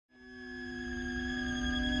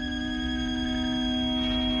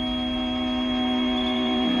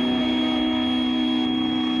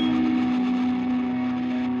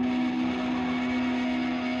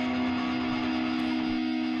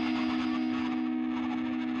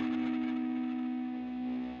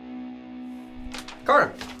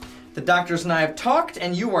Carter, the doctors and I have talked,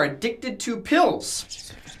 and you are addicted to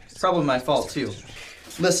pills. It's probably my fault, too.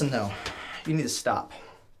 Listen, though, you need to stop.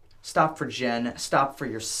 Stop for Jen. Stop for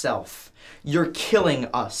yourself. You're killing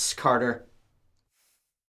us, Carter.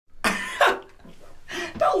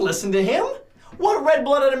 Don't listen to him. What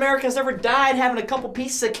red-blooded American's ever died having a couple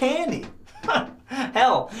pieces of candy?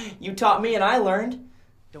 Hell, you taught me and I learned.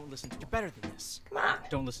 Don't listen to him. You're better than this. Come on.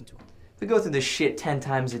 Don't listen to him. We go through this shit 10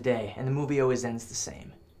 times a day, and the movie always ends the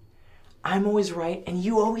same. I'm always right, and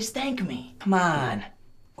you always thank me. Come on.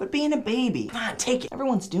 Quit being a baby. Come on, take it.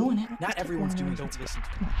 Everyone's doing it. Not everyone's doing it. Don't listen to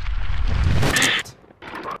him.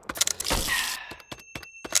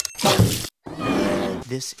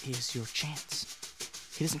 This is your chance.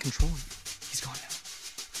 He doesn't control you. He's gone now.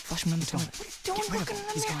 Flush him down the toilet. What are you doing? Get rid of him.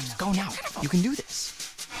 He's gone now. Go now. You can do this.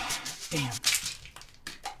 Damn.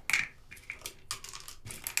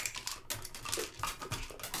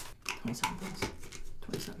 $27.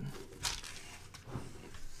 $27.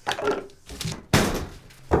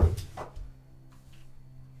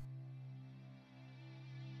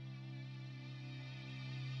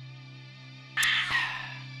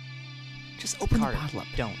 Just open the bottle up.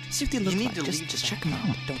 Don't. See what they look like. Just check them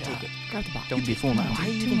out. Don't take it. Grab the bottle. You'd be fool now. Why are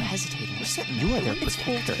you even hesitating? You're sitting there. You are their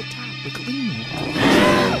protector. Look, lean me.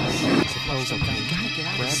 Suppose okay. You gotta get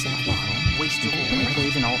out. Grab that bottle. Waste your whole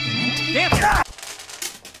life and all in it. Damn it!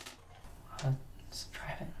 Let's try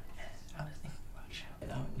it. I was thinking about you.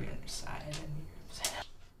 I'm being excited and you're upset.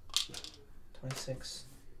 26.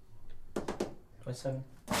 27.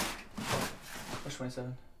 Push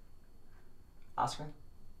 27. Oscar?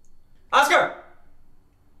 Oscar!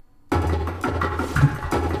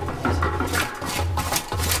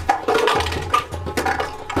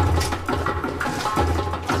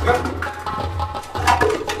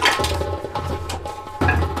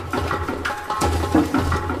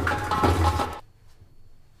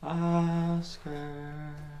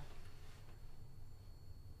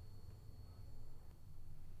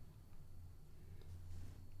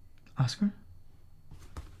 Oscar?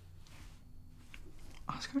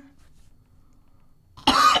 Oscar?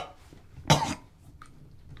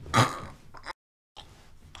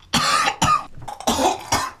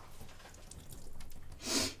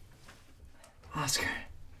 Oscar.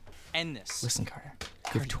 End this. Listen, Carter.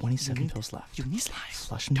 You have 27 pills left. You need to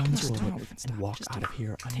flush them down the toilet and walk out of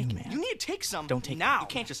here a new man. You need to take some. Don't take now. it. You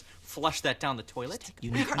can't just flush that down the toilet.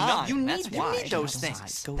 You need you need those Outside.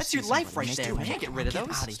 things. Go That's see your life somebody. right Make there. it We can't get rid of Get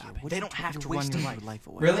those. out of here. They don't have to run your life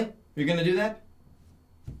away. Really? You're gonna do that?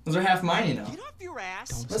 Those are half mine, you know. Get off your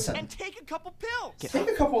ass listen. and take a couple pills. Take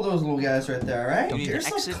a couple of those little guys right there, all right? You need You're to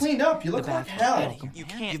so exit cleaned up. You look the like bathroom. hell. You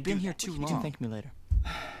can't. You've been do here that. too You long. can Thank me later.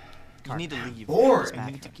 You need to leave. Bored. You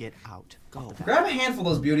need to get out. Go. Grab a handful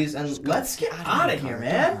of those beauties and let's get out of here,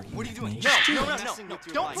 man. What are you doing? No.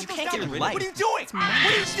 Don't put those down. What are you doing? What are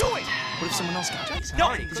you doing? What if someone else got it? No.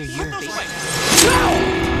 Put those away.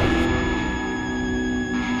 No!